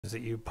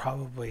that you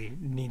probably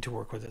need to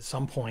work with at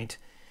some point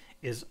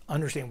is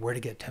understand where to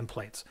get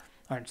templates.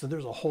 All right, so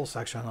there's a whole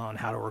section on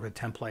how to work with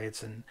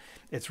templates, and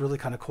it's really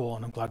kind of cool,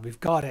 and I'm glad we've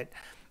got it.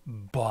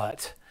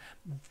 But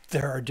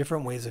there are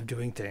different ways of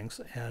doing things,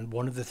 and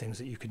one of the things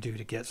that you could do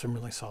to get some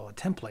really solid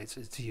templates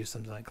is to use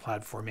something like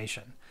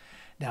CloudFormation.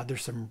 Now,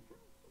 there's some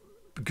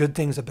good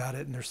things about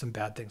it, and there's some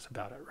bad things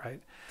about it,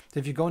 right? So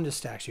if you go into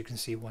stacks, you can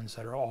see ones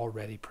that are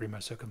already pretty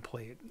much so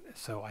complete.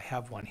 So I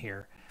have one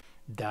here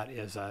that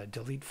is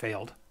delete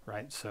failed,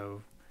 right?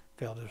 So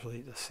failed to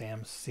delete the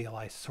SAM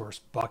CLI source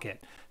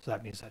bucket. So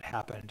that means that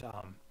happened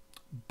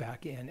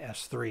back in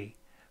S3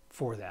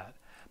 for that.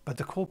 But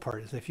the cool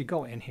part is if you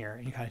go in here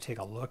and you kind of take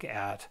a look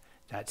at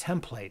that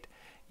template,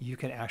 you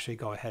can actually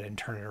go ahead and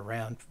turn it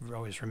around.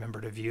 Always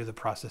remember to view the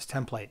process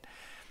template.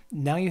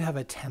 Now you have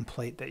a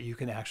template that you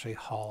can actually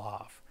haul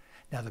off.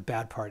 Now the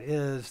bad part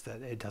is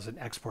that it doesn't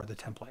export the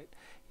template.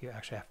 You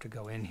actually have to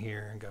go in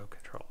here and go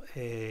Control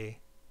A,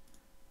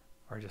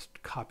 or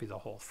just copy the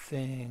whole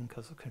thing,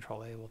 because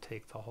Control A will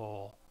take the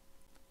whole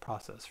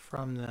process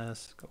from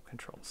this. Go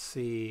Control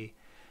C,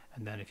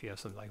 and then if you have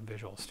something like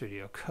Visual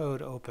Studio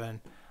Code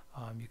open,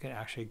 you can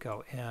actually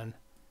go in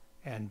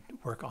and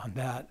work on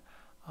that.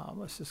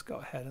 Let's just go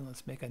ahead and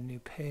let's make a new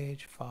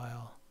page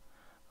file,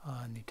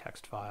 new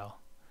text file,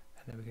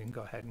 and then we can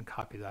go ahead and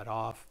copy that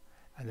off,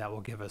 and that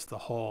will give us the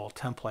whole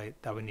template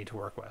that we need to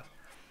work with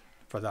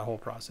for that whole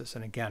process.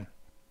 And again,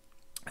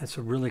 it's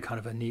a really kind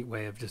of a neat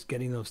way of just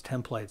getting those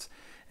templates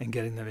and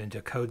getting them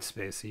into code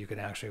space so you can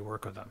actually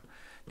work with them.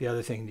 The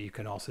other thing that you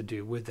can also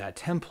do with that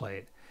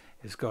template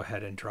is go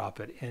ahead and drop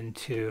it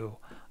into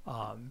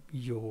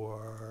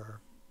your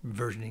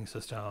versioning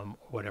system,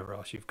 whatever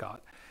else you've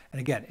got. And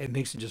again, it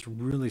makes it just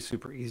really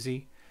super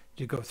easy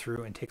to go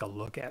through and take a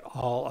look at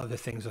all of the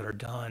things that are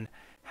done,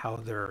 how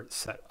they're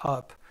set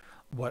up,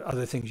 what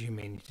other things you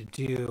may need to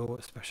do,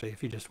 especially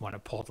if you just want to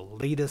pull the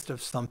latest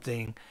of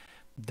something.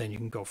 Then you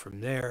can go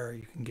from there.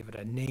 You can give it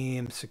a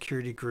name,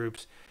 security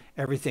groups,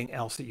 everything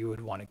else that you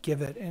would want to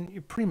give it. And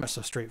you're pretty much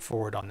so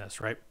straightforward on this,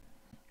 right?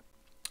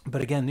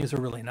 But again, these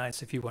are really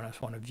nice if you want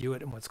to view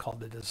it in what's called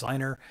the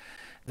designer.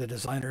 The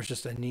designer is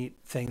just a neat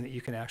thing that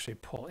you can actually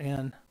pull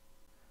in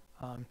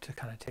to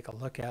kind of take a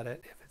look at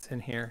it if it's in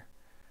here.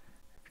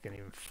 If you can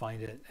even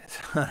find it, it's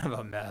kind of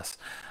a mess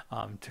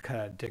to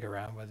kind of dig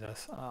around with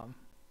this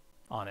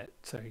on it.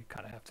 So you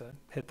kind of have to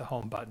hit the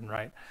home button,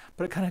 right?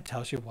 But it kind of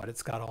tells you what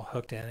it's got all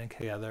hooked in and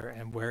together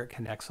and where it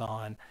connects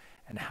on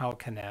and how it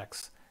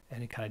connects,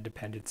 any kind of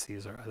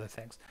dependencies or other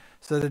things.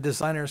 So the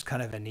designer is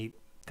kind of a neat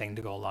thing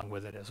to go along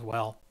with it as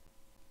well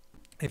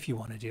if you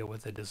want to deal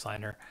with the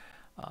designer,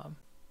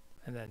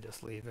 and then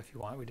just leave if you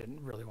want. We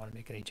didn't really want to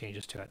make any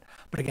changes to it,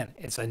 but again,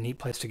 it's a neat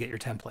place to get your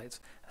templates,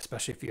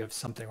 especially if you have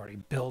something already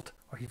built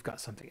or you've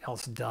got something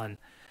else done.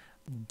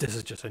 This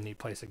is just a neat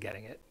place of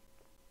getting it.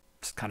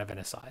 It's kind of an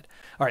aside.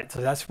 All right,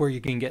 so that's where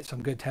you can get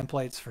some good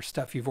templates for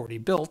stuff you've already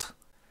built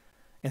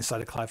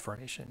inside of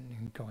CloudFormation. You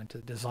can go into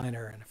the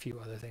designer and a few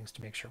other things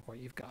to make sure what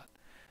you've got.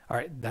 All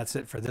right, that's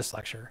it for this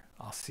lecture.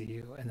 I'll see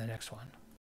you in the next one.